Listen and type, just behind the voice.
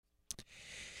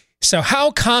So how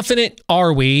confident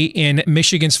are we in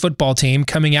Michigan's football team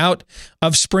coming out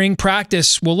of spring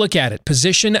practice? We'll look at it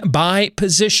position by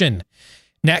position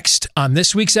next on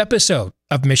this week's episode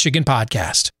of Michigan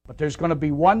Podcast. But there's going to be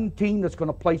one team that's going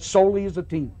to play solely as a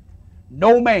team.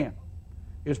 No man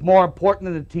is more important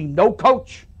than the team. No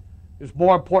coach is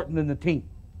more important than the team.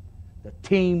 The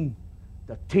team,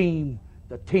 the team,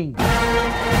 the team. Looks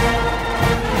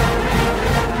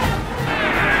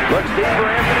deep for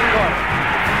Anthony Carter.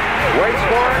 Waits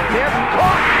for it, hit,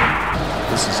 caught.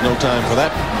 This is no time for that.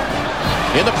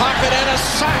 In the pocket and a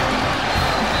sack.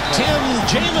 Tim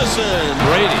Jamison.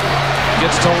 Brady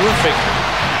gets terrific.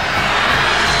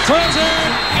 Throws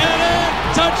it, get it,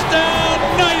 touchdown,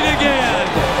 Knight again.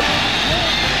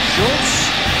 Schultz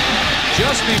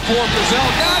just before Brazil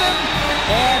got him,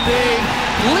 and a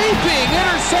leaping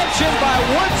interception by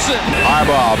Woodson.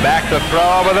 Harbaugh back to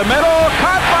throw over the middle,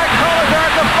 caught by Collier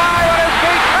at the 5 on his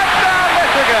feet, touchdown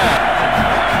Michigan.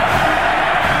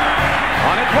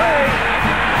 On its way.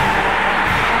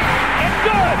 It's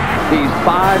good. He's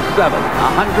 5'7",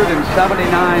 179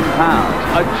 pounds,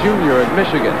 a junior at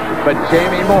Michigan. But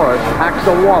Jamie Morris packs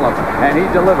a wallop, and he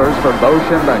delivers for Bo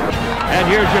Schembechler. And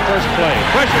here's your first play.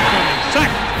 Pressure coming.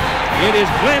 Sack. It is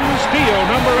Glenn Steele,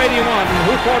 number 81,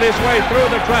 who fought his way through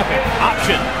the traffic.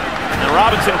 Option. And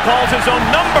Robinson calls his own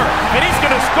number, and he's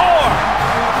going to score.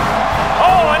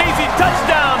 Oh, an easy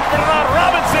touchdown for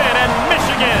Robinson and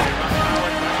Michigan.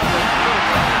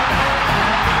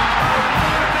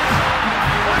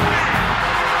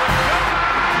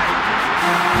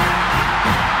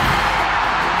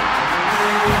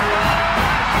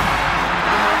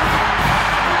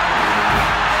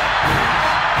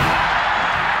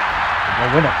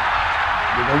 Win it.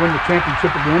 We're going to win the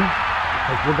championship again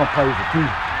because we're going to play as a team.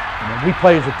 And when we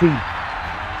play as a team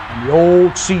and the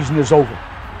old season is over,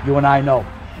 you and I know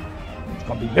it's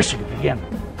going to be Michigan again.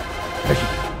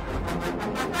 Michigan.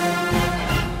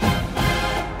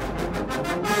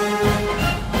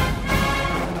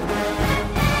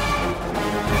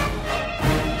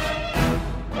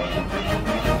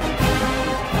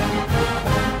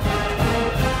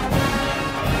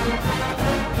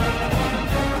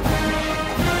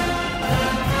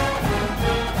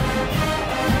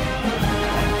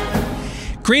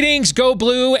 Greetings, Go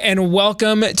Blue, and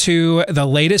welcome to the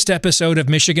latest episode of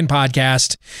Michigan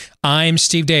Podcast. I'm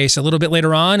Steve Deace. A little bit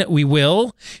later on, we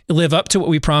will live up to what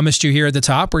we promised you here at the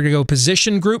top. We're going to go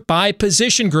position group by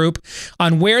position group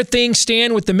on where things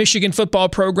stand with the Michigan football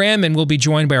program, and we'll be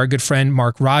joined by our good friend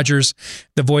Mark Rogers,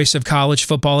 the voice of college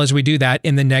football, as we do that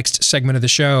in the next segment of the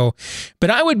show. But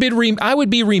I would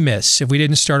be remiss if we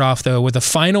didn't start off, though, with a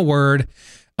final word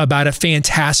about a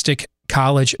fantastic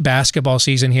college basketball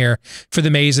season here for the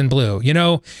Maize and Blue. You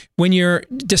know, when you're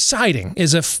deciding,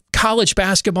 is a college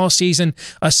basketball season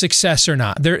a success or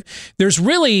not, there's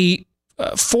really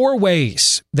 4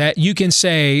 ways that you can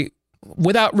say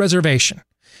without reservation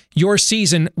your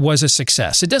season was a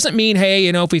success. It doesn't mean, hey,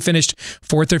 you know, if we finished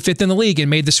 4th or 5th in the league and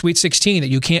made the Sweet 16, that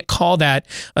you can't call that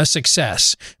a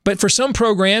success. But for some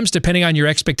programs, depending on your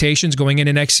expectations going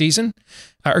into next season,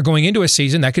 or going into a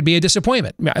season, that could be a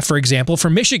disappointment. For example, for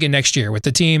Michigan next year with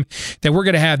the team that we're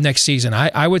going to have next season,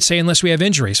 I would say unless we have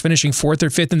injuries, finishing 4th or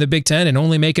 5th in the Big Ten and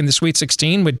only making the Sweet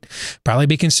 16 would probably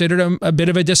be considered a bit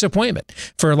of a disappointment.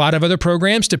 For a lot of other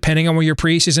programs, depending on where your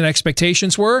preseason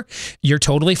expectations were, you're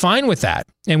totally fine with that.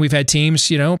 And we've had teams,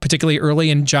 you know, particularly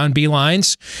early in John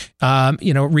Beilein's,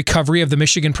 recovery of the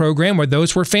Michigan program where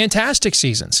those were fantastic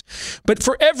seasons. But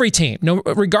for every team,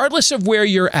 regardless of where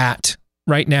you're at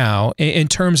right now in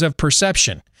terms of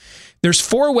perception, there's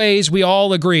 4 ways we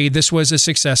all agree this was a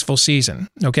successful season.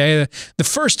 Okay, the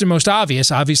first and most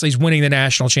obvious, obviously, is winning the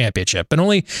national championship. And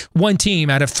only one team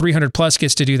out of 300 plus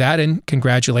gets to do that, and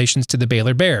congratulations to the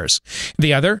Baylor Bears.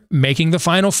 The other, making the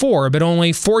Final Four, but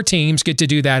only 4 teams get to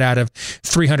do that out of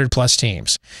 300 plus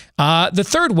teams. The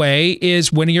third way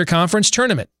is winning your conference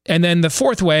tournament. And then the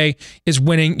fourth way is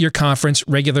winning your conference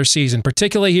regular season,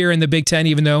 particularly here in the Big Ten.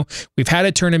 Even though we've had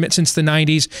a tournament since the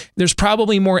 90s, there's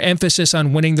probably more emphasis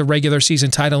on winning the regular season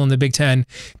title in the Big Ten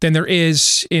than there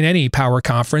is in any power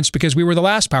conference, because we were the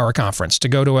last power conference to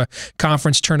go to a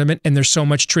conference tournament, and there's so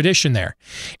much tradition there.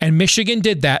 And Michigan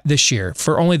did that this year.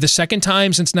 For only the second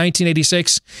time since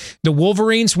 1986, the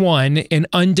Wolverines won an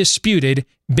undisputed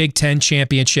Big Ten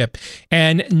championship,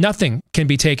 and nothing can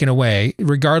be taken away,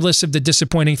 regardless of the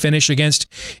disappointing finish against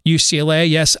UCLA.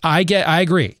 Yes, I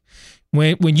agree.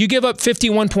 When you give up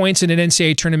 51 points in an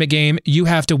NCAA tournament game, you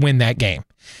have to win that game.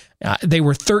 They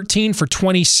were 13 for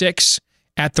 26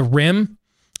 at the rim.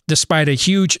 despite a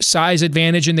huge size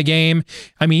advantage in the game.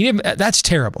 I mean, that's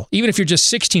terrible. Even if you're just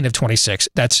 16 of 26,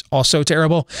 that's also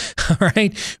terrible,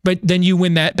 right? But then you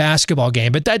win that basketball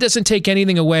game. But that doesn't take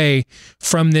anything away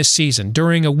from this season.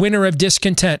 During a winter of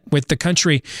discontent with the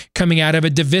country coming out of a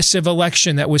divisive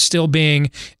election that was still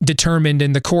being determined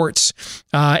in the courts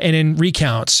and in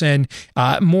recounts, and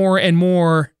more and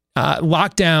more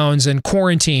lockdowns and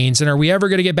quarantines, and are we ever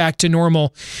going to get back to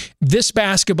normal? This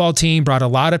basketball team brought a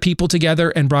lot of people together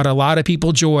and brought a lot of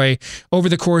people joy over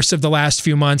the course of the last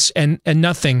few months, and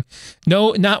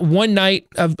not one night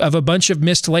of a bunch of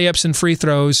missed layups and free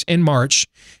throws in March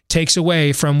takes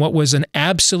away from what was an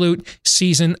absolute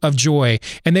season of joy.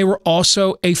 And they were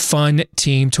also a fun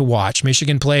team to watch.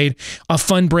 Michigan played a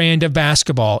fun brand of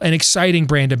basketball, an exciting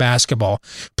brand of basketball,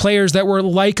 players that were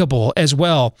likable as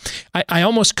well. I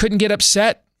almost couldn't get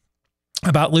upset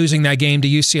about losing that game to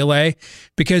UCLA,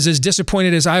 because as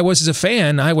disappointed as I was as a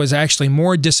fan, I was actually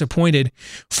more disappointed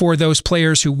for those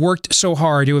players who worked so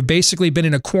hard, who have basically been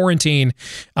in a quarantine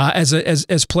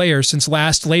as players since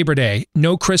last Labor Day.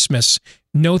 No Christmas,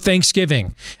 no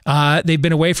Thanksgiving. They've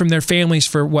been away from their families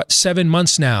for 7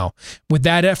 months now. With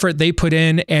that effort they put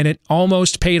in, and it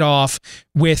almost paid off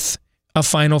with a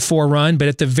Final Four run, but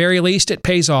at the very least it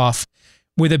pays off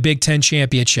with a Big Ten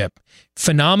championship.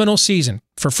 Phenomenal season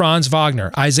for Franz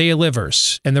Wagner, Isaiah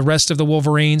Livers, and the rest of the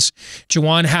Wolverines.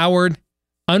 Juwan Howard,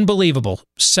 unbelievable.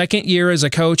 Second year as a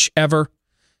coach ever.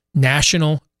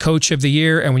 National Coach of the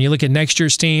Year. And when you look at next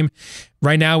year's team,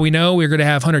 right now we know we're going to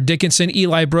have Hunter Dickinson,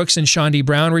 Eli Brooks, and Shondi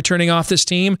Brown returning off this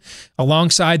team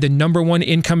alongside the number one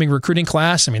incoming recruiting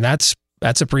class. I mean, that's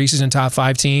a preseason top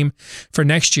 5 team for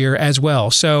next year as well.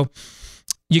 So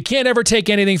you can't ever take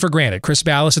anything for granted. Chris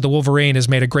Balas at the Wolverine has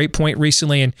made a great point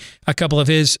recently in a couple of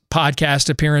his podcast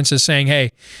appearances saying,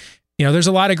 hey, there's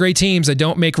a lot of great teams that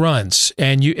don't make runs,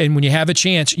 and when you have a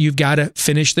chance, you've got to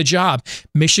finish the job.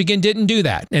 Michigan didn't do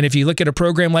that. And if you look at a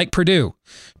program like Purdue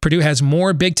has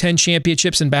more Big Ten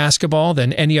championships in basketball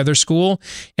than any other school,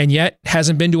 and yet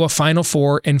hasn't been to a Final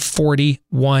Four in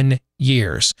 41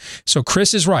 years. So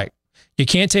Chris is right. You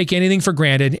can't take anything for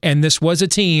granted, and this was a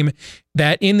team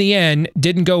that in the end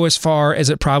didn't go as far as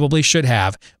it probably should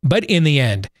have, but in the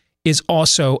end is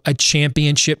also a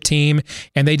championship team,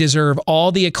 and they deserve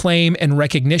all the acclaim and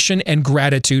recognition and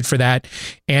gratitude for that.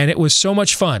 And it was so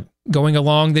much fun going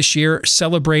along this year,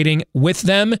 celebrating with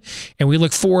them, and we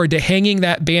look forward to hanging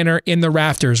that banner in the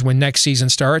rafters when next season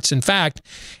starts. In fact,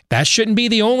 that shouldn't be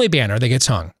the only banner that gets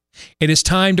hung. It is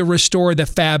time to restore the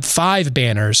Fab Five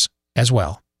banners as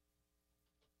well.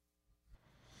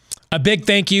 A big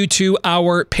thank you to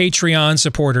our Patreon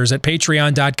supporters at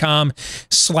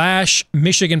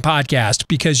patreon.com/Michigan Podcast,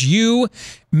 because you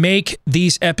make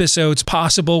these episodes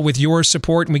possible with your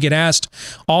support. And we get asked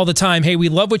all the time, hey, we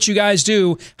love what you guys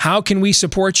do. How can we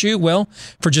support you? Well,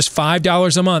 for just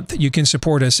 $5 a month, you can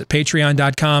support us at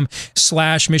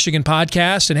patreon.com/Michigan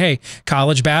Podcast. And hey,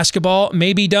 college basketball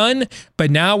may be done, but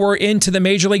now we're into the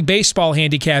Major League Baseball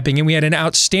handicapping, and we had an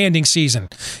outstanding season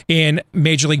in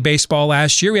Major League Baseball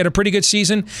last year. We had a pretty good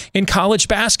season in college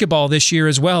basketball this year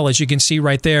as well, as you can see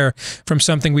right there from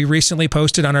something we recently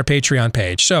posted on our Patreon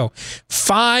page. So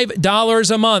 $5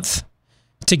 a month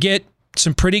to get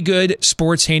some pretty good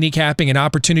sports handicapping, an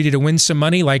opportunity to win some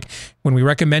money, like when we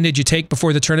recommended you take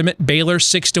before the tournament, Baylor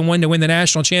 6-1 to win the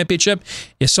national championship.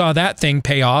 You saw that thing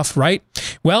pay off, right?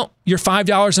 Well, your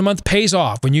 $5 a month pays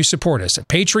off when you support us at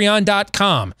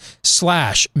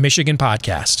patreon.com/Michigan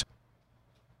Podcast.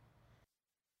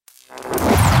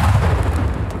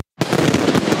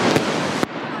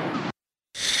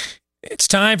 It's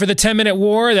time for the 10-minute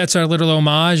war. That's our little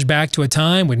homage back to a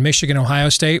time when Michigan-Ohio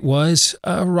State was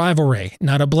a rivalry,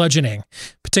 not a bludgeoning.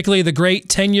 Particularly the great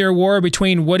 10-year war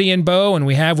between Woody and Bo, and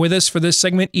we have with us for this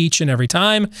segment each and every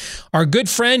time our good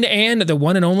friend and the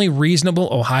one and only reasonable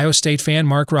Ohio State fan,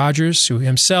 Mark Rogers, who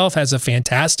himself has a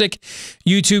fantastic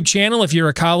YouTube channel. If you're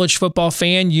a college football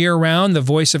fan year-round, the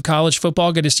voice of college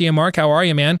football. Good to see you, Mark. How are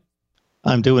you, man?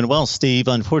 I'm doing well, Steve.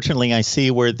 Unfortunately, I see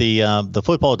where the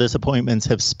football disappointments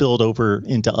have spilled over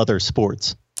into other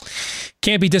sports.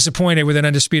 Can't be disappointed with an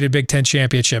undisputed Big Ten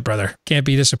championship, brother. Can't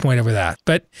be disappointed with that.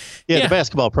 But yeah, the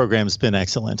basketball program's been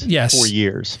excellent. Yes. For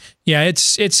years. Yeah,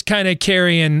 it's kind of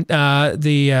carrying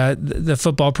the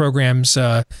football program's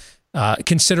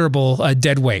considerable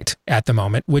dead weight at the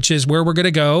moment, which is where we're going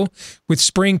to go with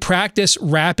spring practice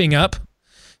wrapping up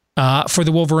for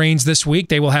the Wolverines this week.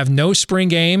 They will have no spring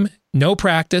game, no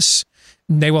practice.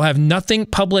 They will have nothing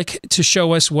public to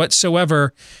show us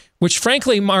whatsoever, which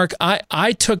frankly, Mark,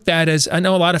 I took that as, I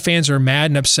know a lot of fans are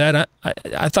mad and upset.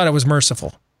 I thought it was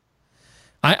merciful.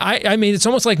 I mean, it's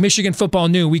almost like Michigan football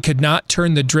knew we could not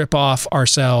turn the drip off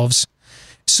ourselves.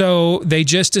 So they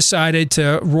just decided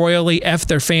to royally F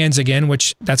their fans again,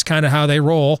 which that's kind of how they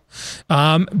roll.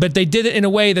 But they did it in a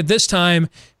way that this time,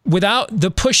 without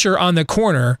the pusher on the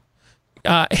corner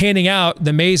handing out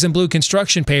the maize and blue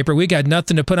construction paper, we got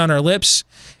nothing to put on our lips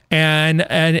and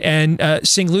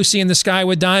sing Lucy in the Sky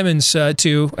with Diamonds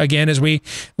to, again, as we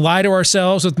lie to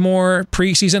ourselves with more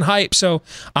preseason hype. So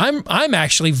I'm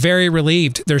actually very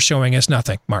relieved they're showing us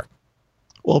nothing, Mark.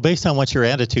 Well, based on what your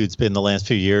attitude's been the last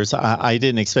few years, I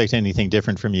didn't expect anything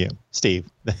different from you, Steve.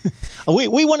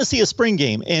 we want to see a spring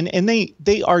game, and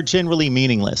they are generally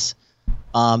meaningless.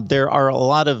 There are a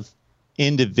lot of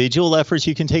individual efforts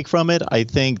you can take from it. I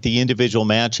think the individual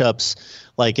matchups,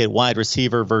 like at wide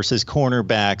receiver versus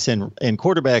cornerbacks and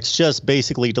quarterbacks, just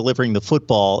basically delivering the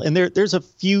football. And there's a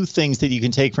few things that you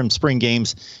can take from spring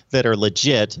games that are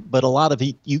legit, but a lot of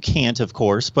it you can't, of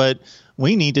course. But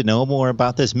we need to know more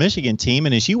about this Michigan team.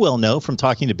 And as you well know from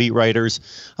talking to beat writers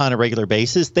on a regular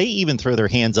basis, they even throw their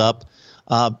hands up,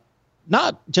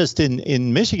 not just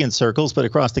in Michigan circles, but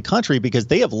across the country, because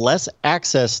they have less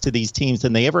access to these teams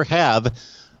than they ever have,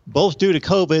 both due to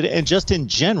COVID and just in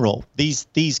general.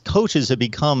 These coaches have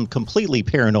become completely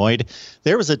paranoid.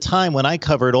 There was a time when I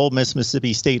covered Ole Miss,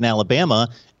 Mississippi State, and Alabama,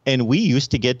 and we used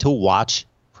to get to watch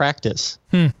practice.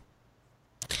 Do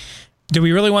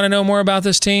we really want to know more about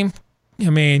this team? I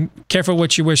mean, careful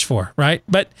what you wish for, right?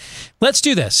 But let's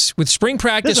do this. With spring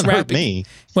practice wrapping. Me.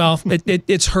 Well,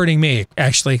 it's hurting me,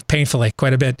 actually, painfully,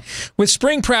 quite a bit. With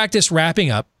spring practice wrapping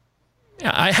up,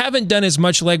 I haven't done as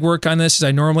much legwork on this as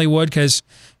I normally would because,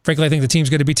 frankly, I think the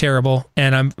team's going to be terrible,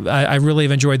 and I really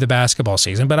have enjoyed the basketball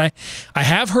season. But I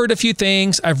have heard a few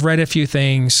things. I've read a few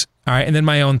things, all right, and then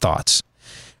my own thoughts.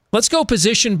 Let's go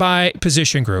position by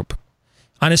position group.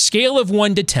 On a scale of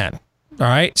 1 to 10, all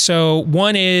right, so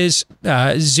 1 is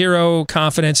 0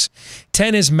 confidence,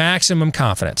 10 is maximum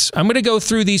confidence. I'm going to go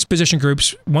through these position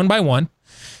groups one by one.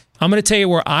 I'm going to tell you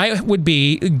where I would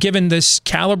be given this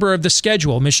caliber of the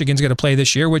schedule Michigan's going to play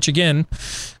this year, which, again,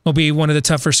 will be one of the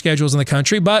tougher schedules in the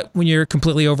country. But when you're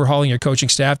completely overhauling your coaching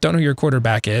staff, don't know who your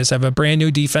quarterback is, have a brand new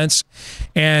defense,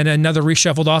 and another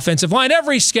reshuffled offensive line,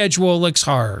 every schedule looks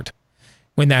hard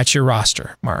when that's your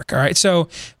roster, Mark. All right, so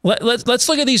let's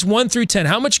look at these 1 through 10.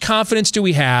 How much confidence do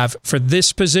we have for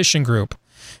this position group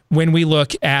when we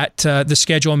look at the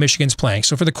schedule Michigan's playing?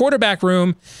 So for the quarterback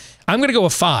room, I'm going to go a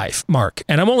 5, Mark,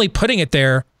 and I'm only putting it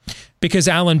there because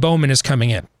Alan Bowman is coming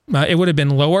in. It would have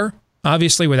been lower,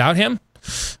 obviously, without him.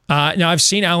 Now, I've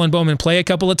seen Alan Bowman play a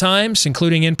couple of times,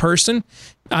 including in person.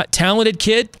 Talented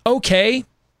kid, okay.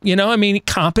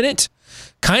 Competent.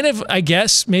 Kind of, I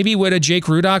guess, maybe what a Jake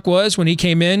Rudock was when he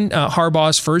came in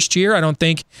Harbaugh's first year. I don't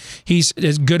think he's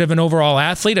as good of an overall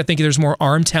athlete. I think there's more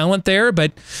arm talent there.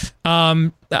 But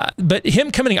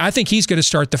him coming in, I think he's going to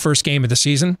start the first game of the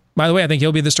season. By the way, I think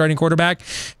he'll be the starting quarterback.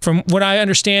 From what I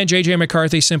understand, J.J.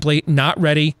 McCarthy simply not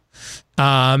ready.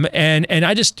 And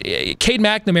I just, Cade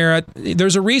McNamara,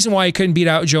 there's a reason why he couldn't beat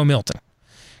out Joe Milton.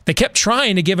 They kept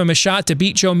trying to give him a shot to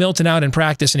beat Joe Milton out in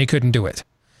practice, and he couldn't do it.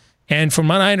 And from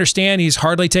what I understand, he's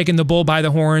hardly taken the bull by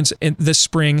the horns in this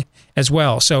spring as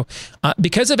well. So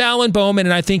because of Alan Bowman,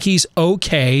 and I think he's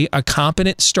okay, a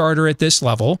competent starter at this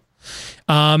level,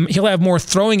 he'll have more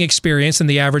throwing experience than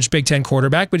the average Big Ten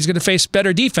quarterback, but he's going to face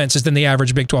better defenses than the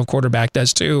average Big 12 quarterback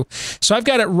does too. So I've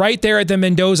got it right there at the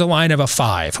Mendoza line of a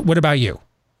 5. What about you?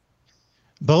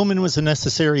 Bowman was a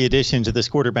necessary addition to this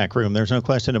quarterback room. There's no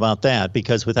question about that,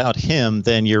 because without him,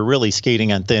 then you're really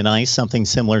skating on thin ice, something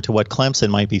similar to what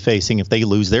Clemson might be facing if they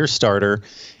lose their starter.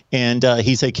 And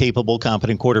he's a capable,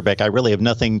 competent quarterback. I really have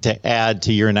nothing to add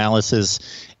to your analysis.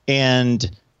 And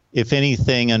if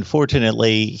anything,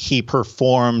 unfortunately, he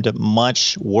performed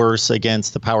much worse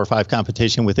against the Power 5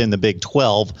 competition within the Big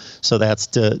 12. So that's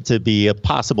to be a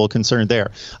possible concern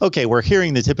there. Okay, we're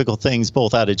hearing the typical things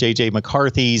both out of J.J.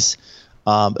 McCarthy's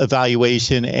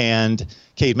evaluation and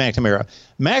Cade McNamara.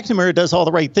 McNamara does all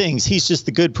the right things. He's just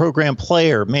a good program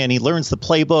player. Man, he learns the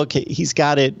playbook. He's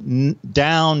got it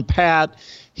down pat.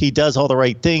 He does all the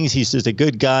right things. He's just a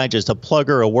good guy, just a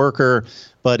plugger, a worker.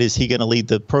 But is he going to lead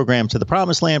the program to the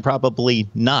promised land? Probably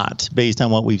not, based on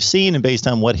what we've seen and based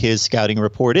on what his scouting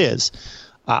report is.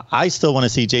 I still want to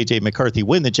see J.J. McCarthy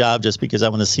win the job just because I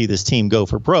want to see this team go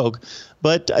for broke.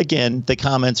 But again, the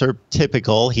comments are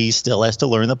typical. He still has to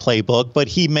learn the playbook, but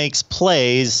he makes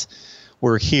plays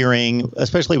we're hearing,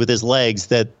 especially with his legs,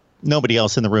 that nobody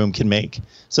else in the room can make.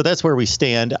 So that's where we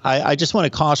stand. I just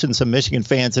want to caution some Michigan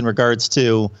fans in regards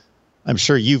to I'm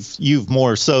sure you've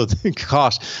more so than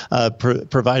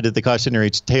provided the cautionary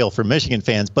tale for Michigan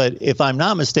fans. But if I'm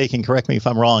not mistaken, correct me if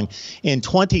I'm wrong, in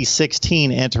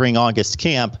 2016, entering August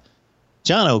camp,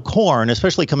 John O'Korn,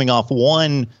 especially coming off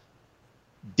one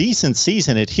decent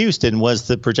season at Houston, was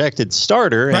the projected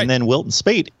starter, right. And then Wilton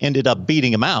Speight ended up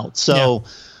beating him out. So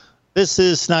this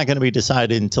is not going to be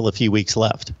decided until a few weeks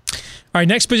left. All right,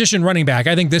 next position, running back.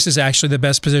 I think this is actually the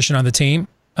best position on the team.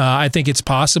 I think it's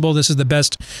possible this is the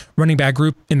best running back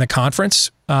group in the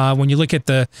conference. When you look at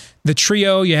the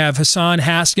trio, you have Hassan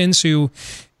Haskins, who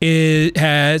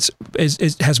has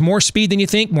more speed than you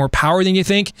think, more power than you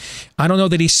think. I don't know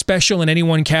that he's special in any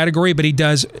one category, but he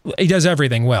does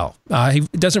everything well. He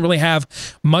doesn't really have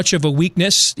much of a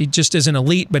weakness. He just isn't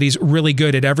elite, but he's really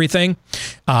good at everything.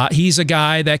 He's a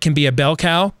guy that can be a bell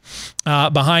cow.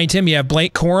 Behind him, you have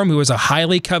Blake Corum, who was a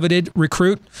highly coveted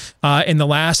recruit in the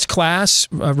last class,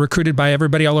 recruited by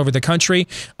everybody all over the country.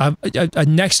 A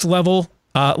next level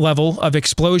of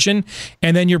explosion.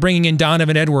 And then you're bringing in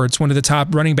Donovan Edwards, one of the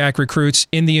top running back recruits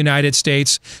in the United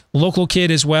States, local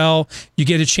kid as well. You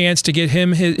get a chance to get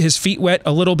him his feet wet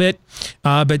a little bit,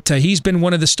 but he's been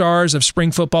one of the stars of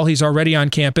spring football. He's already on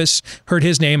campus. Heard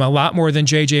his name a lot more than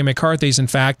J.J. McCarthy's, in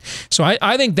fact. So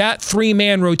I think that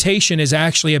three-man rotation is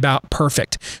actually about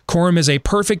perfect. Corum is a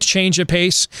perfect change of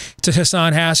pace to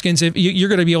Hassan Haskins. If you're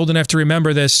going to be old enough to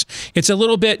remember this, it's a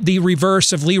little bit the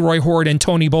reverse of Leroy Hoard and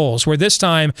Tony Bowles, where this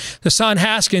time Hassan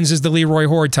Haskins is the Leroy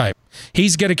Hoard type.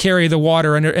 He's going to carry the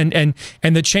water, and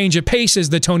the change of pace is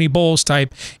the Tony Bowles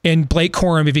type in Blake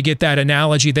Corum, if you get that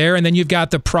analogy there. And then you've got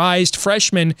the prized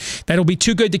freshman that'll be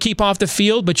too good to keep off the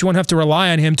field, but you won't have to rely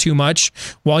on him too much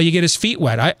while you get his feet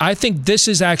wet. I think this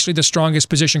is actually the strongest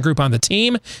position group on the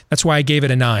team. That's why I gave it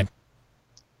a 9.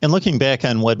 And looking back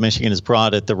on what Michigan has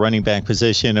brought at the running back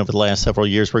position over the last several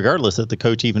years, regardless of the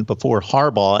coach, even before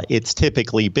Harbaugh, it's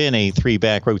typically been a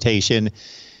 3-back rotation.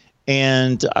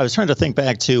 And I was trying to think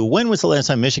back to when was the last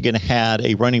time Michigan had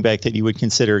a running back that you would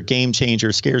consider a game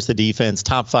changer, scares the defense,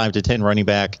 top 5 to 10 running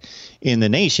back in the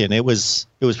nation. It was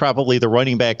probably the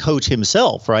running back coach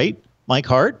himself, right? Mike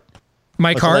Hart.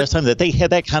 Mike Hart. The last time that they had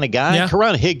that kind of guy. Yeah.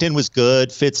 Karan Higdon was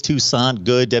good. Fitz Toussaint,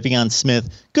 good. Devion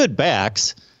Smith, good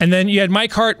backs. And then you had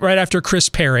Mike Hart right after Chris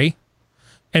Perry.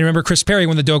 And remember, Chris Perry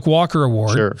won the Doak Walker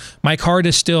Award. Sure. Mike Hart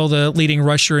is still the leading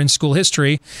rusher in school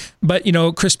history. But,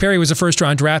 Chris Perry was a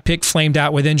first-round draft pick, flamed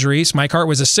out with injuries. Mike Hart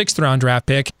was a sixth-round draft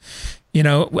pick.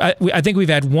 I think we've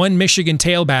had one Michigan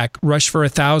tailback rush for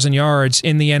 1,000 yards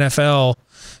in the NFL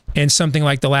in something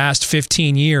like the last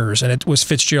 15 years, and it was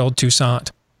Fitzgerald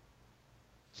Toussaint.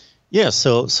 Yeah,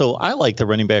 so I like the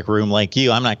running back room like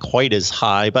you. I'm not quite as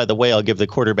high. By the way, I'll give the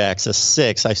quarterbacks a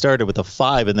 6. I started with a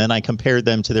 5, and then I compared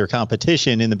them to their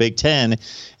competition in the Big Ten,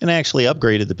 and I actually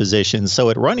upgraded the position. So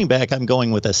at running back, I'm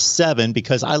going with a 7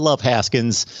 because I love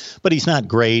Haskins, but he's not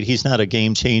great. He's not a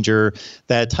game changer,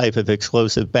 that type of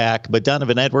explosive back. But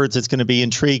Donovan Edwards, it's going to be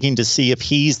intriguing to see if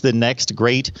he's the next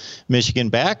great Michigan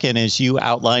back. And as you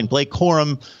outlined, Blake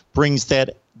Corum brings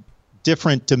that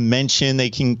different dimension. They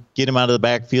can get him out of the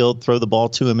backfield, throw the ball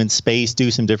to him in space,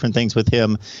 do some different things with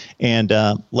him, and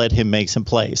let him make some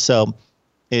plays. So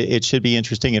it should be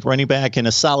interesting at running back and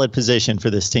a solid position for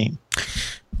this team.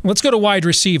 Let's go to wide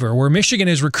receiver, where Michigan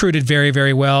is recruited very,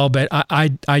 very well, but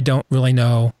I don't really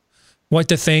know what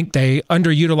to think. They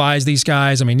underutilize these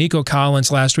guys. I mean, Nico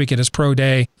Collins last week at his pro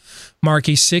day, Mark,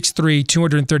 he's 6'3",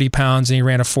 230 pounds, and he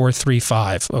ran a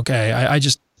 4.35. Okay,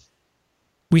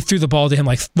 we threw the ball to him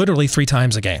like literally 3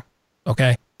 times a game.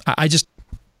 Okay.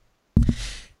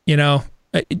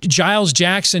 Giles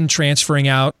Jackson transferring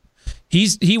out.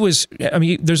 It's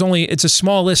a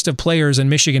small list of players in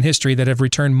Michigan history that have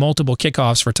returned multiple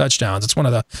kickoffs for touchdowns. It's one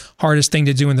of the hardest thing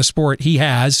to do in the sport. He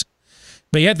has,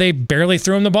 but yet they barely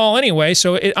threw him the ball anyway.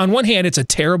 So on one hand, it's a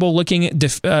terrible looking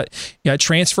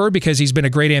transfer because he's been a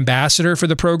great ambassador for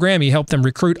the program. He helped them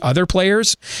recruit other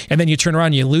players. And then you turn around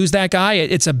and you lose that guy.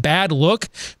 It's a bad look.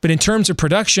 But in terms of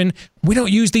production, we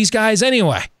don't use these guys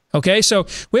anyway. Okay, so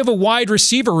we have a wide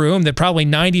receiver room that probably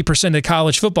 90% of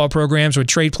college football programs would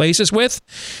trade places with.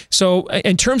 So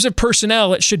in terms of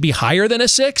personnel, it should be higher than a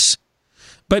 6.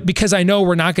 But because I know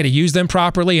we're not going to use them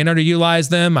properly and underutilize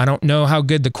them, I don't know how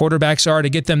good the quarterbacks are to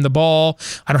get them the ball.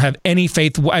 I don't have any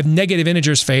faith. I have negative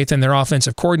integers faith in their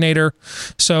offensive coordinator.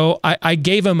 So I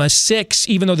gave them a 6,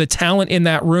 even though the talent in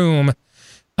that room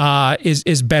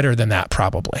is better than that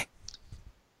probably.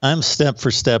 I'm step for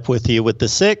step with you with the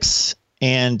 6.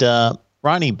 And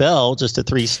Ronnie Bell, just a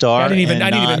 3-star. I didn't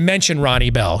even mention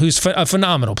Ronnie Bell, who's a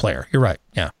phenomenal player. You're right.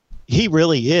 Yeah. He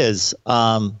really is.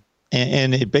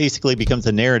 And it basically becomes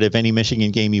a narrative. Any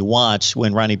Michigan game you watch,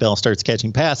 when Ronnie Bell starts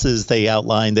catching passes, they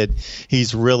outline that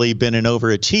he's really been an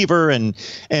overachiever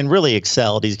and really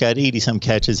excelled. He's got 80-some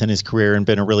catches in his career and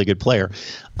been a really good player.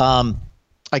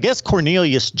 I guess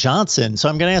Cornelius Johnson. So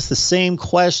I'm going to ask the same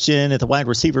question at the wide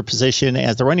receiver position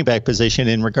as the running back position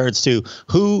in regards to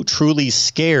who truly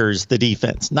scares the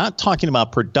defense. Not talking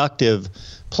about productive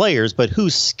players, but who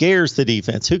scares the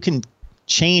defense, who can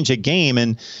change a game.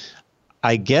 And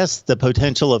I guess the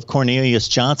potential of Cornelius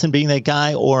Johnson being that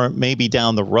guy, or maybe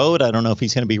down the road, I don't know if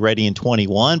he's going to be ready in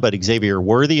 21, but Xavier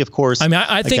Worthy, of course. I mean,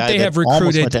 I think they have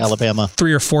recruited to Alabama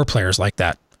 3 or 4 players like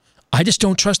that. I just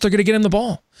don't trust they're going to get him the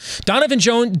ball. Donovan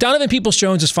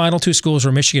Peoples-Jones' final 2 schools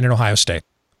were Michigan and Ohio State.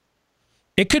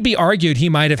 It could be argued he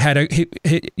might have had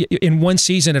in one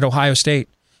season at Ohio State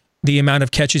the amount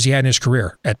of catches he had in his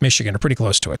career at Michigan, or pretty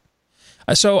close to it.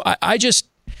 So I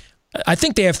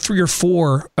think they have 3 or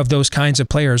 4 of those kinds of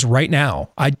players right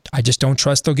now. I just don't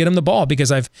trust they'll get him the ball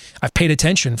because I've paid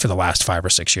attention for the last 5 or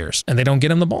 6 years, and they don't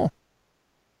get him the ball.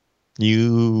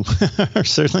 You are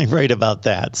certainly right about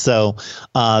that. So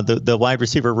the wide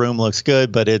receiver room looks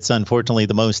good, but it's unfortunately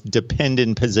the most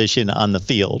dependent position on the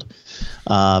field.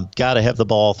 Got to have the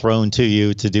ball thrown to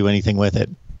you to do anything with it.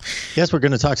 Yes, we're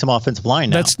going to talk some offensive line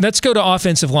now. Let's go to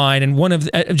offensive line, and one of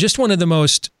the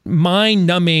most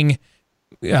mind-numbing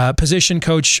position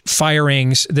coach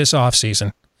firings this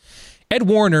offseason. Ed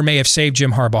Warner may have saved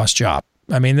Jim Harbaugh's job.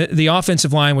 I mean, the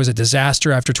offensive line was a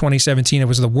disaster after 2017. It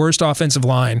was the worst offensive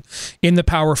line in the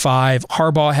Power 5.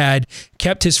 Harbaugh had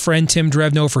kept his friend Tim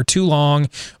Drevno for too long,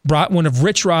 brought one of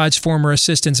Rich Rod's former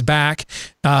assistants back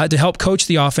to help coach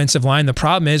the offensive line. The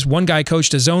problem is one guy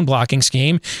coached a zone blocking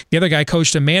scheme, the other guy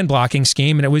coached a man blocking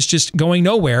scheme, and it was just going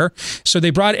nowhere. So they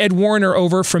brought Ed Warner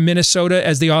over from Minnesota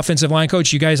as the offensive line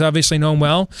coach. You guys obviously know him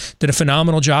well. Did a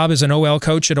phenomenal job as an OL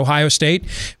coach at Ohio State.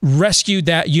 Rescued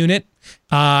that unit.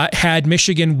 Had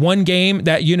Michigan one game.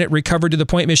 That unit recovered to the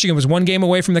point Michigan was one game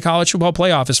away from the college football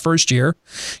playoff his first year.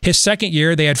 His second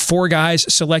year, they had 4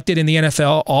 guys selected in the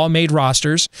NFL, all made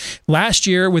rosters. Last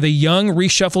year, with a young,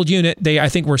 reshuffled unit, they, I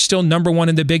think, were still number 1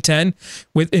 in the Big Ten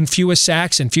in fewest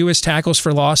sacks and fewest tackles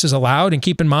for losses allowed. And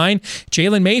keep in mind,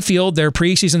 Jalen Mayfield, their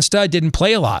preseason stud, didn't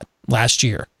play a lot last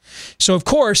year. So, of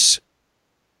course,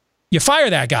 you fire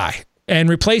that guy and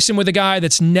replace him with a guy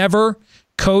that's never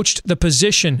coached the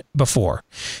position before.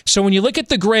 So when you look at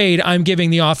the grade I'm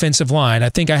giving the offensive line, I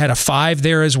think I had a 5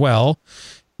 there as well.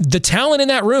 The talent in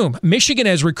that room, Michigan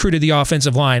has recruited the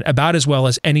offensive line about as well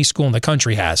as any school in the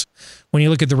country has when you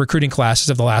look at the recruiting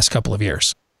classes of the last couple of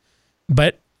years.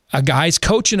 But a guy's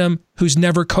coaching them who's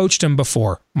never coached them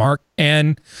before, Mark.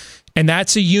 And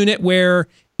that's a unit where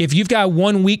if you've got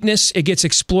one weakness, it gets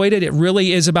exploited. It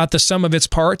really is about the sum of its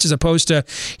parts, as opposed to,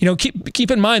 keep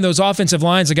in mind those offensive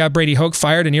lines that got Brady Hoke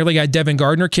fired and nearly got Devin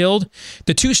Gardner killed.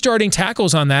 The 2 starting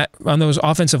tackles on those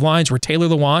offensive lines were Taylor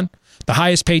Lewan, the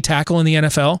highest paid tackle in the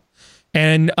NFL,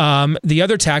 and the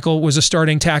other tackle was a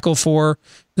starting tackle for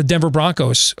the Denver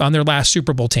Broncos on their last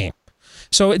Super Bowl team.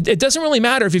 So it doesn't really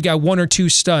matter if you've got 1 or 2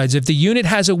 studs. If the unit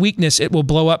has a weakness, it will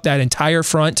blow up that entire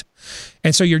front.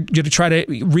 And so you're going to try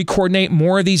to re-coordinate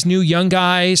more of these new young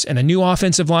guys and a new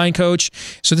offensive line coach.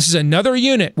 So this is another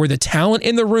unit where the talent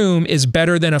in the room is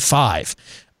better than a 5.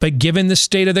 But given the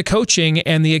state of the coaching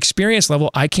and the experience level,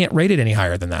 I can't rate it any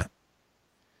higher than that.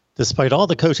 Despite all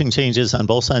the coaching changes on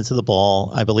both sides of the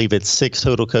ball, I believe it's 6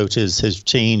 total coaches has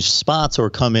changed spots or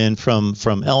come in from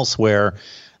elsewhere.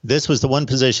 This was the one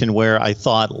position where I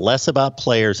thought less about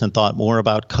players and thought more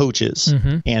about coaches,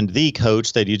 and the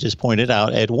coach that you just pointed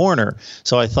out, Ed Warner.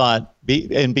 So I thought,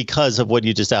 and because of what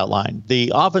you just outlined,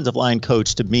 the offensive line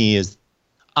coach to me is,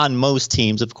 on most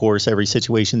teams, of course, every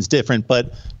situation is different,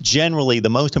 but generally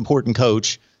the most important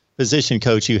position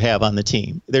coach you have on the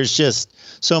team. There's just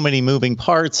so many moving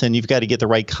parts, and you've got to get the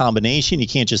right combination. You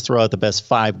can't just throw out the best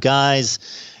 5 guys.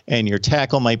 And your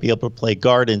tackle might be able to play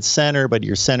guard and center, but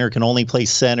your center can only play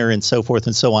center, and so forth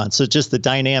and so on. So just the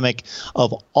dynamic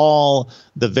of all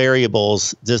the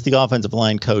variables, just the offensive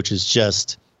line coach is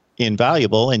just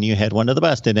invaluable, and you had one of the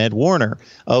best in Ed Warner.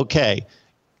 Okay,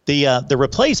 the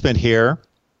replacement here,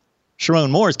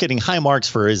 Sherrone Moore, is getting high marks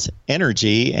for his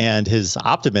energy and his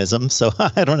optimism. So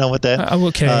I don't know what that.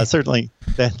 Okay. Certainly,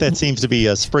 that seems to be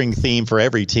a spring theme for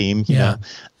every team. Yeah.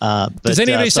 Does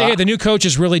anybody say, hey, the new coach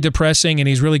is really depressing and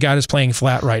he's really got us playing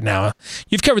flat right now?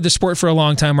 You've covered the sport for a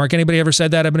long time, Mark. Anybody ever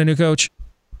said that about a new coach?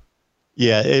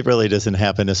 Yeah, it really doesn't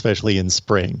happen, especially in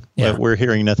spring. Yeah. We're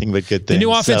hearing nothing but good things. The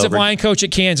new offensive line coach at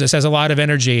Kansas has a lot of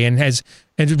energy and has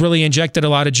really injected a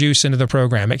lot of juice into the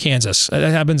program at Kansas.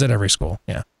 That happens at every school.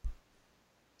 Yeah.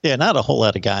 Yeah, not a whole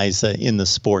lot of guys in the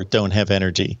sport don't have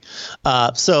energy.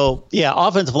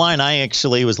 Offensive line, I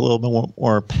actually was a little bit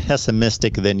more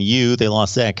pessimistic than you. They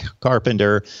lost Zach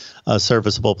Carpenter, a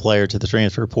serviceable player, to the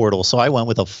transfer portal. So I went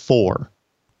with a 4.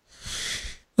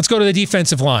 Let's go to the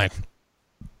defensive line.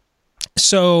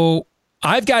 So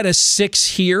I've got a 6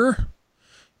 here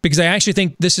because I actually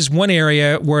think this is one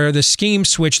area where the scheme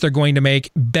switch they're going to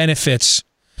make benefits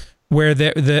where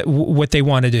what they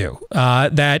want to do.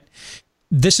 That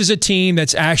this is a team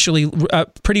that's actually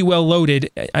pretty well loaded.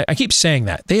 I keep saying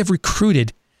that. They have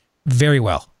recruited very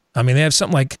well. I mean, they have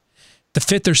something like the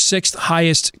 5th or 6th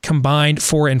highest combined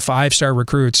 4- and 5-star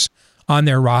recruits on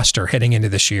their roster heading into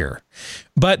this year.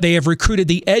 But they have recruited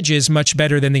the edges much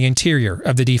better than the interior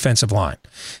of the defensive line.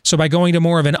 So by going to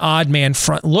more of an odd man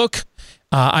front look,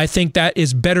 I think that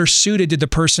is better suited to the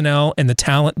personnel and the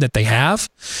talent that they have.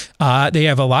 They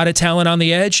have a lot of talent on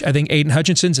the edge. I think Aiden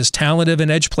Hutchinson's as talented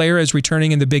an edge player as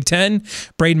returning in the Big Ten.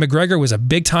 Braden McGregor was a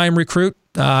big-time recruit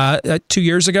 2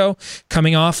 years ago,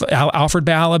 coming off Alfred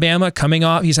by Alabama, coming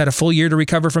off. He's had a full year to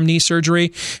recover from knee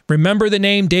surgery. Remember the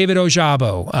name David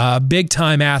Ojabo, a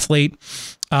big-time athlete.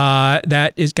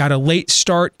 That has got a late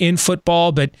start in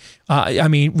football, but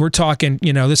we're talking,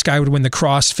 this guy would win the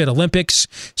CrossFit Olympics.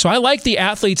 So I like the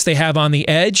athletes they have on the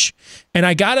edge, and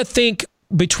I got to think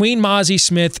between Mozzie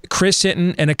Smith, Chris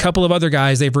Hinton, and a couple of other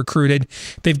guys they've recruited,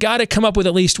 they've got to come up with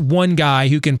at least one guy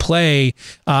who can play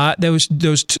those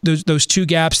 2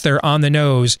 gaps that are on the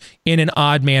nose in an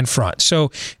odd man front.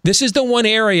 So this is the one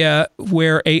area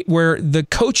where the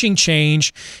coaching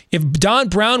change, if Don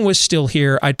Brown was still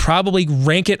here, I'd probably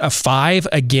rank it a 5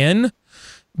 again.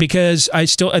 Because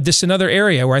this is another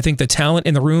area where I think the talent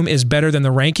in the room is better than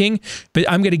the ranking, but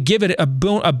I'm going to give it a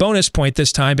bonus point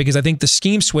this time because I think the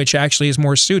scheme switch actually is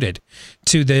more suited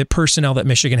to the personnel that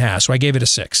Michigan has. So I gave it a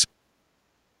 6.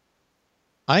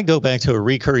 I go back to a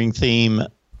recurring theme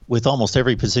with almost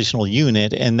every positional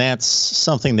unit, and that's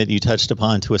something that you touched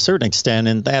upon to a certain extent,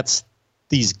 and that's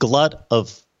these glut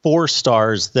of 4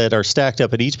 stars that are stacked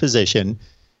up at each position.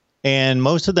 And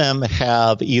most of them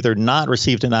have either not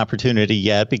received an opportunity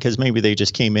yet because maybe they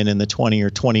just came in the 20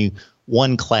 or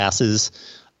 21 classes,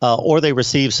 or they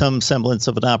received some semblance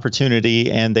of an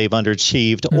opportunity and they've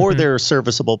underachieved, or they're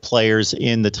serviceable players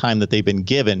in the time that they've been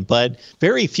given. But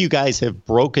very few guys have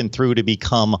broken through to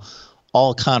become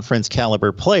all-conference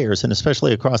caliber players, and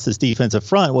especially across this defensive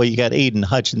front. Well, you got Aiden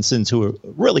Hutchinson, who a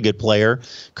really good player,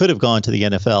 could have gone to the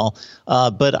NFL.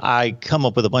 But I come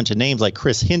up with a bunch of names like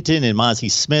Chris Hinton and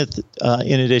Mozzie Smith,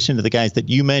 in addition to the guys that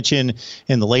you mentioned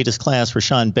in the latest class,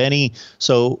 Rashawn Benny.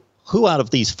 So who out of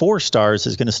these 4 stars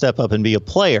is going to step up and be a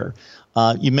player?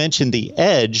 You mentioned the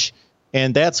edge.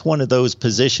 And that's one of those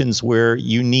positions where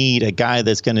you need a guy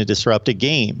that's going to disrupt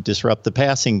the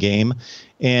passing game.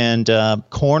 And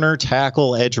corner,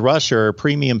 tackle, edge rusher are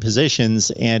premium positions.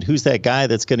 And who's that guy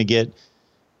that's going to get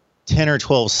 10 or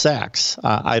 12 sacks?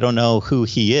 I don't know who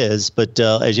he is. But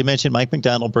as you mentioned, Mike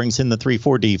McDonald brings in the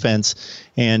 3-4 defense.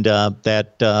 And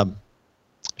that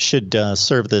should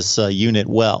serve this unit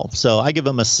well. So I give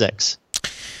him a 6.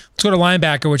 Let's go to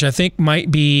linebacker, which I think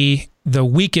might be the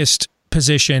weakest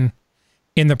position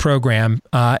in the program,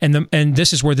 and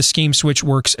this is where the scheme switch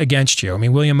works against you. I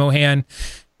mean, William Mohan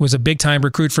was a big-time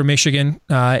recruit for Michigan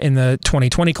in the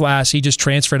 2020 class. He just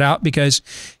transferred out because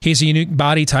he's a unique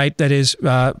body type that is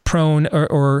prone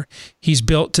or he's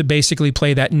built to basically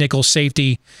play that nickel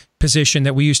safety position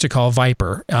that we used to call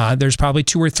Viper. There's probably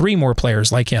 2 or 3 more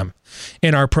players like him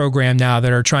in our program now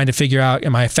that are trying to figure out,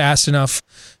 am I fast enough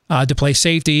to play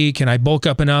safety? Can I bulk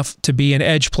up enough to be an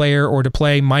edge player or to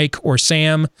play Mike or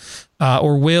Sam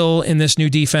or Will in this new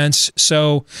defense?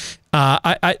 So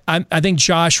I think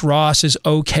Josh Ross is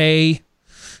okay.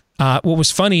 What was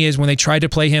funny is when they tried to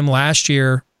play him last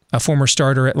year, a former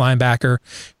starter at linebacker,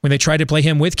 when they tried to play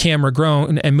him with Cam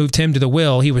McGrone and moved him to the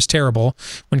will, he was terrible.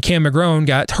 When Cam McGrone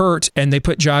got hurt and they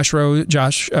put Josh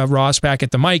Ross back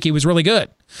at the mic, he was really good.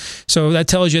 So that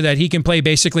tells you that he can play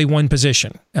basically one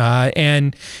position.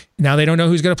 And now they don't know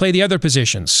who's going to play the other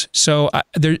positions. So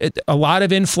there's a lot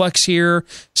of influx here,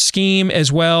 scheme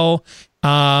as well.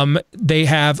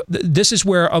 This is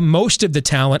where most of the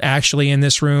talent actually in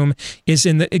this room is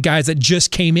in the guys that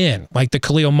just came in, like the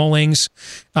Khalil Mullings,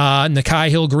 Nakai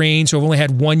Hill-Greens, who have only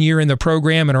had 1 year in the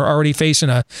program and are already facing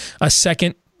a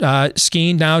second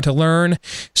scheme now to learn.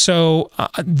 So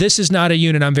this is not a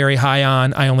unit I'm very high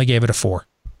on. I only gave it a 4.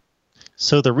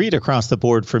 So the read across the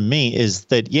board for me is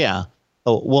that,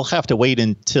 we'll have to wait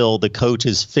until the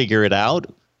coaches figure it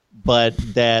out, but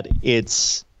that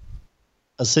it's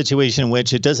a situation in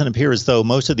which it doesn't appear as though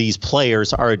most of these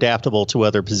players are adaptable to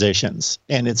other positions.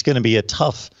 And it's going to be a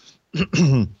tough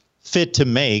fit to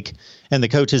make, and the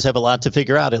coaches have a lot to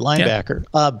figure out at linebacker.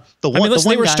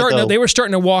 They were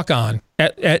starting to walk on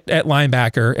at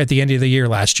linebacker at the end of the year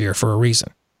last year for a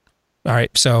reason. All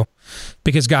right, so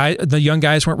because the young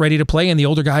guys weren't ready to play and the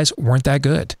older guys weren't that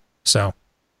good. So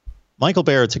Michael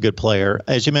Barrett's a good player.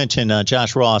 As you mentioned,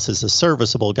 Josh Ross is a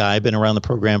serviceable guy, been around the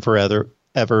program forever,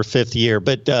 fifth year.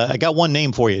 But I got one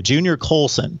name for you, Junior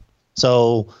Colson.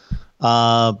 So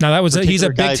now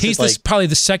he's probably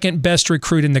the second best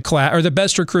recruit in the class, or the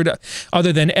best recruit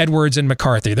other than Edwards and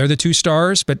McCarthy. They're the two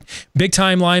stars, but big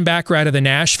time linebacker out of the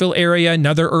Nashville area,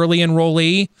 another early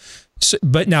enrollee. So,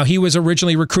 but now he was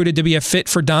originally recruited to be a fit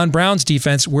for Don Brown's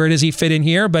defense. Where does he fit in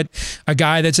here? But a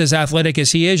guy that's as athletic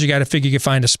as he is, you got to figure you can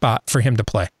find a spot for him to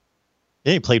play.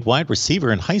 Yeah, he played wide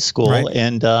receiver in high school. Right.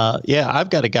 And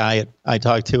I've got a guy I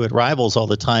talk to at Rivals all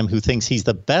the time who thinks he's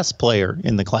the best player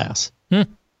in the class.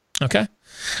 Okay.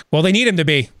 Well, they need him to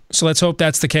be. So let's hope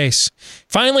that's the case.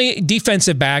 Finally,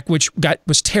 defensive back, which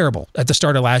was terrible at the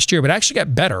start of last year, but actually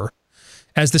got better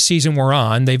as the season wore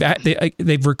on.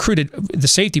 They've recruited the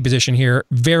safety position here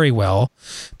very well.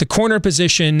 The corner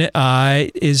position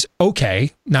is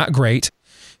okay, not great.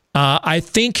 I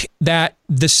think that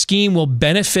the scheme will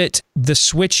benefit the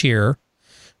switch here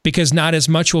because not as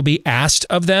much will be asked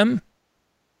of them.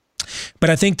 But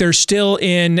I think they're still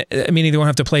meaning they won't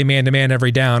have to play man-to-man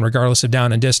every down, regardless of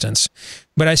down and distance.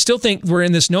 But I still think we're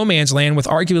in this no man's land with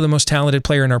arguably the most talented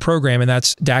player in our program, and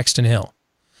that's Daxton Hill.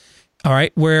 All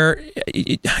right, where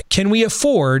can we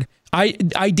afford,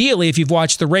 ideally, if you've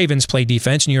watched the Ravens play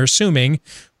defense and you're assuming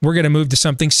we're going to move to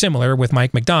something similar with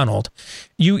Mike McDonald,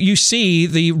 you see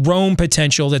the roam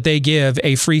potential that they give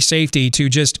a free safety to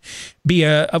just be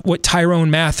what Tyrone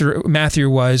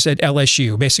Matthew was at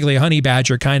LSU, basically a honey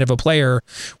badger kind of a player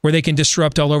where they can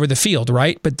disrupt all over the field,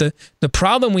 right? But the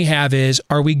problem we have is,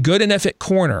 are we good enough at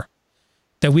corner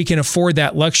that we can afford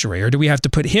that luxury, or do we have to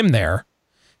put him there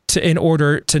in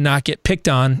order to not get picked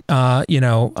on,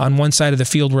 on one side of the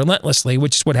field relentlessly,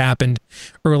 which is what happened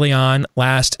early on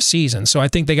last season. So I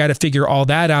think they got to figure all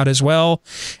that out as well.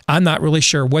 I'm not really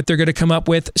sure what they're going to come up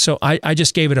with. So I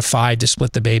just gave it a 5 to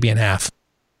split the baby in half.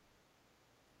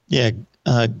 Yeah.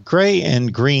 Gray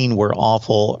and Green were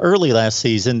awful early last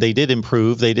season. They did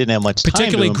improve. They didn't have much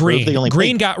time to improve. Particularly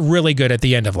Green got really good at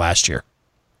the end of last year.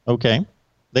 Okay.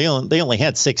 They only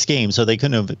had 6 games, so they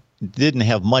didn't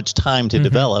have much time to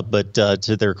develop. But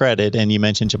to their credit, and you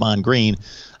mentioned Jamon Green,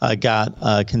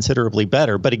 got considerably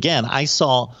better. But again, I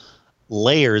saw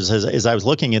layers as I was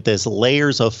looking at this,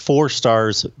 layers of 4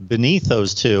 stars beneath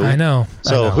those two. I know.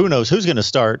 So who knows who's going to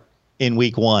start in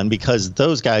week 1, because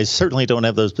those guys certainly don't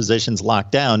have those positions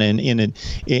locked down. And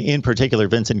in particular,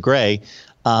 Vincent Gray.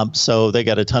 So they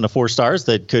got a ton of 4 stars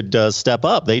that could step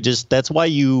up. That's why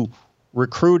you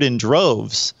recruit in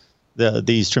droves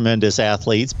these tremendous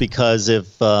athletes, because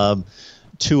if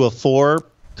 2 of 4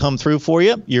 come through for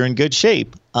you, you're in good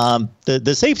shape.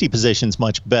 The safety position's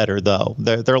much better, though.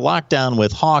 They're locked down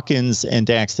with Hawkins and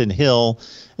Daxton Hill,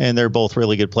 and they're both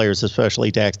really good players, especially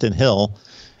Daxton Hill.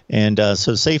 And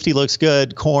so safety looks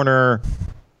good. Corner,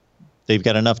 they've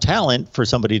got enough talent for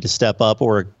somebody to step up,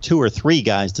 or 2 or 3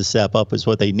 guys to step up is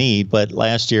what they need. But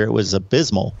last year it was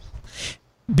abysmal.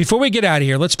 Before we get out of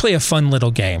here, let's play a fun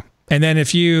little game. And then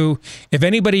if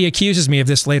anybody accuses me of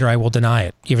this later, I will deny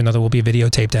it, even though there will be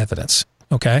videotaped evidence.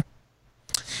 Okay?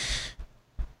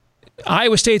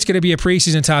 Iowa State's going to be a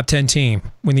preseason top 10 team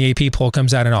when the AP poll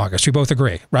comes out in August. We both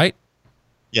agree, right?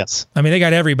 Yes. I mean, they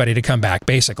got everybody to come back,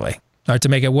 basically, to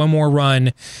make it one more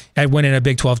run at winning a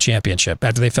Big 12 championship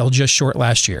after they fell just short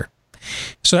last year.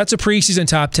 So that's a preseason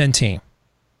top 10 team.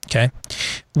 Okay?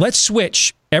 Let's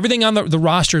switch. Everything on the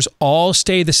rosters all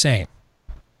stay the same.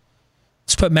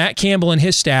 Let's put Matt Campbell and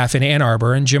his staff in Ann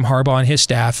Arbor and Jim Harbaugh and his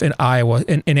staff in Iowa,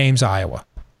 in Ames, Iowa.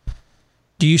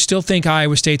 Do you still think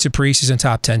Iowa State's a preseason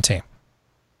top 10 team?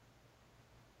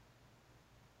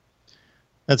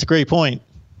 That's a great point.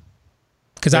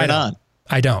 Because I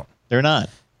don't. They're not.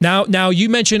 Now you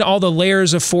mentioned all the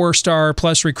layers of 4-star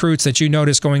plus recruits that you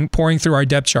noticed pouring through our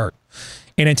depth chart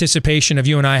in anticipation of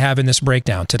you and I having this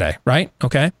breakdown today, right?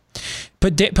 Okay.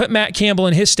 Put Matt Campbell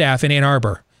and his staff in Ann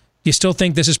Arbor. You still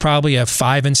think this is probably a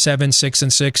 5-7,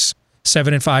 6-6,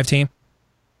 7-5 team?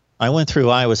 I went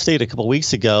through Iowa State a couple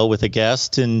weeks ago with a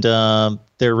guest, and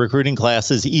their recruiting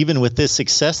classes, even with this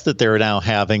success that they're now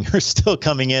having, are still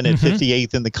coming in at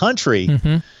 58th in the country.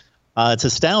 It's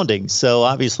astounding. So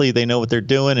obviously they know what they're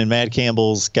doing, and Matt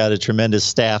Campbell's got a tremendous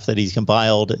staff that he's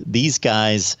compiled. These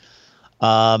guys, you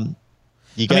got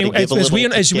to give a little.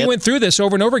 As we went through this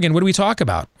over and over again, what do we talk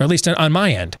about? Or at least on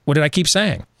my end, what did I keep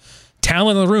saying?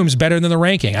 Talent in the room is better than the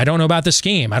ranking. I don't know about the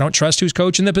scheme. I don't trust who's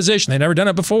coaching the position. They've never done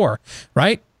it before,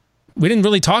 right? We didn't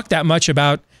really talk that much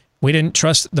about, we didn't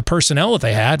trust the personnel that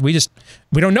they had. We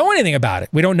don't know anything about it.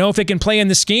 We don't know if it can play in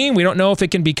the scheme. We don't know if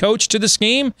it can be coached to the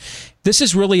scheme. This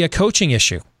is really a coaching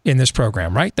issue in this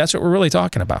program, right? That's what we're really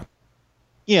talking about.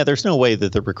 Yeah, there's no way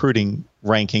that the recruiting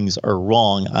rankings are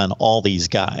wrong on all these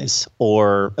guys.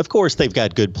 Or, of course, they've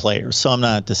got good players. So I'm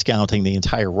not discounting the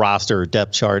entire roster or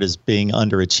depth chart as being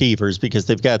underachievers, because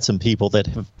they've got some people that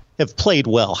have played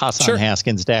well. Hassan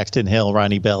Haskins, Daxton Hill,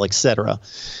 Ronnie Bell, etc.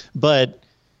 But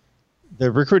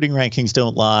the recruiting rankings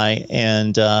don't lie,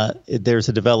 and there's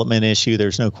a development issue.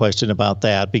 There's no question about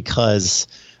that, because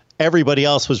everybody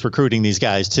else was recruiting these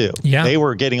guys too. Yeah. They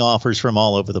were getting offers from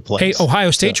all over the place. Hey, Ohio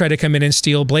State tried to come in and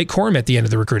steal Blake Corum at the end of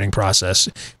the recruiting process.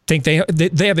 Think they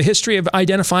have a history of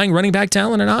identifying running back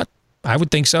talent or not? I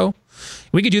would think so.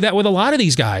 We could do that with a lot of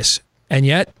these guys, and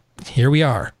yet here we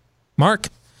are. Mark,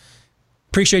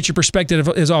 appreciate your perspective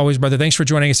as always, brother. Thanks for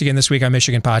joining us again this week on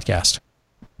Michigan Podcast.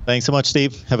 Thanks so much,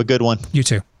 Steve. Have a good one. You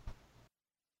too.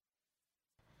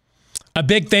 A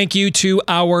big thank you to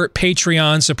our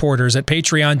Patreon supporters at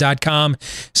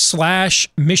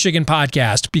patreon.com/Michigan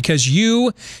Podcast, because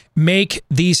you make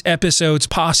these episodes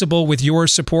possible with your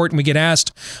support. And we get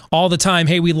asked all the time,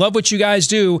 hey, we love what you guys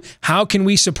do. How can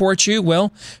we support you?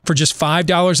 Well, for just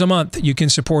 $5 a month, you can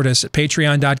support us at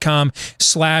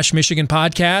patreon.com/Michigan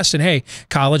Podcast. And hey,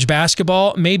 college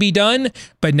basketball may be done,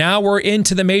 but now we're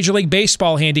into the Major League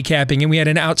Baseball handicapping, and we had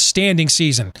an outstanding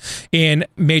season in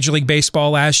Major League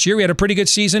Baseball last year. We had a pretty good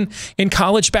season in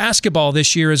college basketball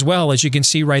this year as well, as you can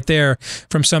see right there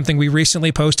from something we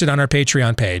recently posted on our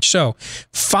Patreon page. So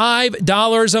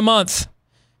 $5 a month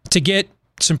to get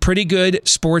some pretty good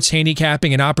sports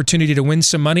handicapping, an opportunity to win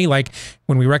some money, like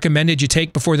when we recommended you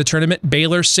take before the tournament,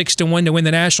 Baylor 6-1 to win the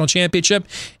national championship.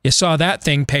 You saw that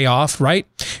thing pay off, right?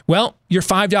 Well, your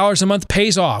 $5 a month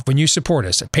pays off when you support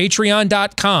us at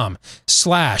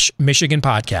patreon.com/Michigan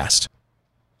Podcast.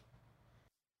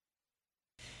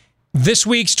 This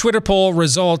week's Twitter poll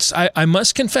results, I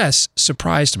must confess,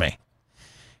 surprised me.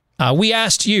 We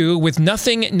asked you, with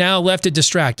nothing now left to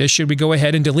distract us, should we go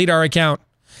ahead and delete our account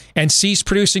and cease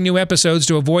producing new episodes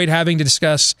to avoid having to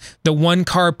discuss the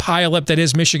one-car pileup that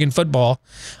is Michigan football?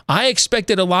 I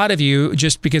expected a lot of you,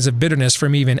 just because of bitterness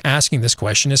from even asking this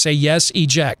question, to say yes,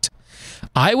 eject.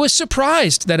 I was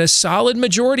surprised that a solid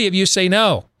majority of you say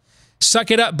no.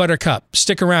 Suck it up, Buttercup.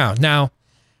 Stick around. Now,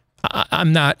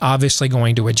 I'm not obviously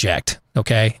going to eject,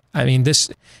 okay? I mean,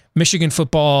 this Michigan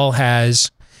football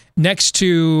has, next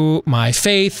to my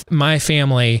faith, my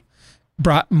family,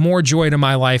 brought more joy to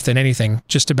my life than anything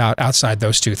just about outside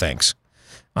those two things.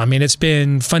 I mean, it's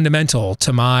been fundamental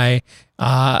to my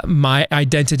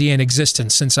identity and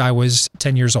existence since I was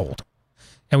 10 years old.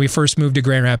 And we first moved to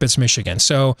Grand Rapids, Michigan.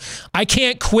 So I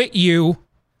can't quit you.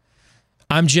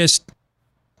 I'm just,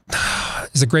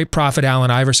 as the great prophet Allen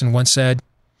Iverson once said,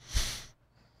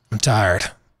 I'm tired.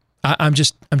 I'm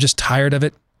just tired of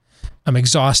it. I'm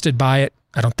exhausted by it.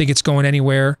 I don't think it's going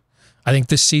anywhere. I think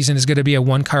this season is going to be a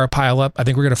one-car pileup. I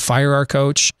think we're going to fire our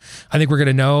coach. I think we're going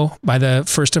to know by the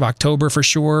 1st of October for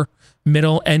sure.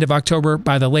 End of October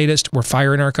by the latest, we're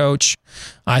firing our coach.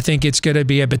 I think it's going to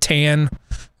be a Bataan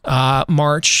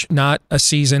march, not a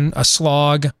season, a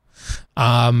slog.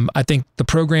 I think the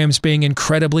program's being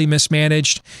incredibly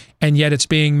mismanaged, and yet it's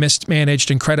being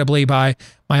mismanaged incredibly by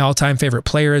my all-time favorite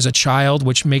player as a child,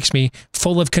 which makes me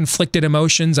full of conflicted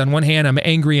emotions. On one hand, I'm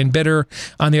angry and bitter.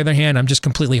 On the other hand, I'm just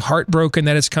completely heartbroken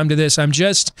that it's come to this. I'm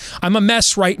a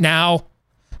mess right now,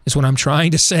 is what I'm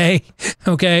trying to say.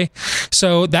 Okay?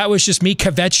 So that was just me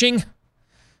kvetching,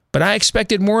 but I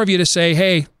expected more of you to say,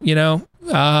 hey, Michigan,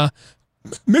 love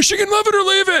it or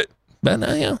leave it. But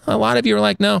a lot of you are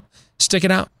like, no, stick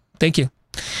it out. Thank you.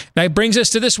 That brings us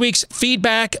to this week's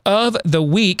feedback of the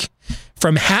week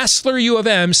from Hassler U of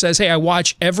M. Says, hey, I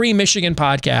watch every Michigan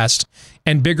podcast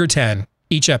and Bigger 10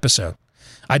 each episode.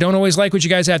 I don't always like what you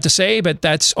guys have to say, but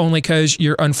that's only because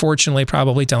you're unfortunately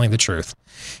probably telling the truth.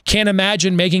 Can't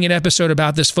imagine making an episode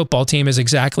about this football team is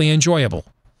exactly enjoyable,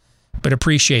 but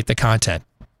appreciate the content.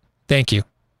 Thank you.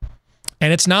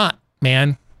 And it's not,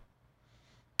 man.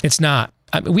 It's not.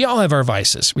 We all have our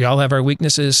vices. We all have our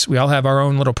weaknesses. We all have our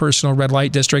own little personal red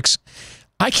light districts.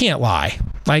 I can't lie.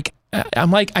 I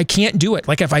can't do it.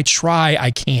 Like, if I try,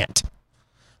 I can't.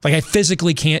 Like, I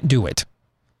physically can't do it.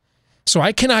 So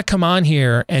I cannot come on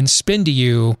here and spin to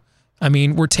you. I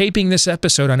mean, we're taping this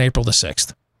episode on April the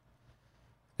 6th.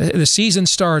 The season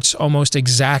starts almost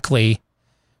exactly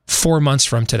 4 months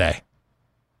from today.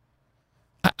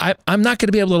 I'm not going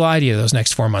to be able to lie to you those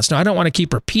next 4 months. Now, I don't want to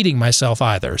keep repeating myself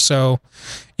either. So,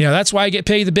 that's why I get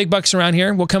paid the big bucks around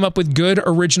here. We'll come up with good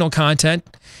original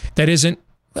content that isn't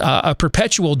a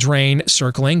perpetual drain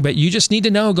circling, but you just need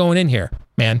to know going in here,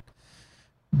 man.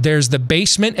 There's the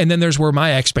basement, and then there's where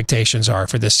my expectations are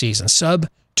for this season.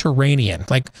 Subterranean.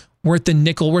 Like we're at the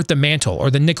mantle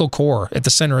or the nickel core at the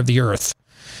center of the earth.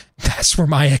 That's where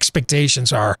my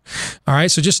expectations are. All right,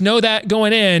 so just know that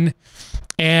going in,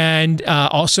 and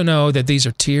also know that these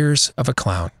are tears of a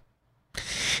clown.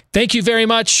 Thank you very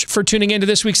much for tuning into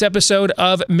this week's episode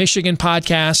of Michigan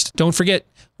Podcast. Don't forget,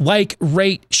 like,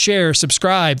 rate, share,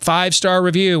 subscribe, 5-star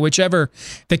review, whichever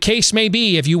the case may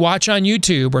be. If you watch on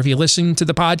YouTube or if you listen to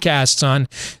the podcasts on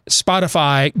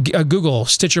Spotify, Google,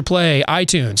 Stitcher Play,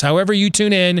 iTunes, however you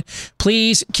tune in,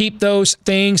 please keep those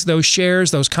things, those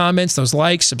shares, those comments, those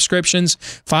likes, subscriptions,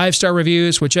 5-star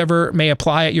reviews, whichever may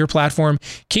apply at your platform.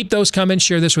 Keep those coming.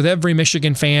 Share this with every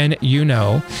Michigan fan you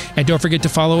know. And don't forget to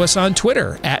follow us on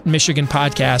Twitter at Michigan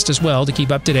Podcast as well to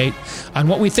keep up to date on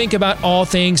what we think about all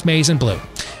things maize and blue.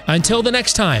 Until the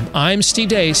next time, I'm Steve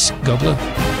Deace. Go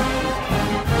Blue.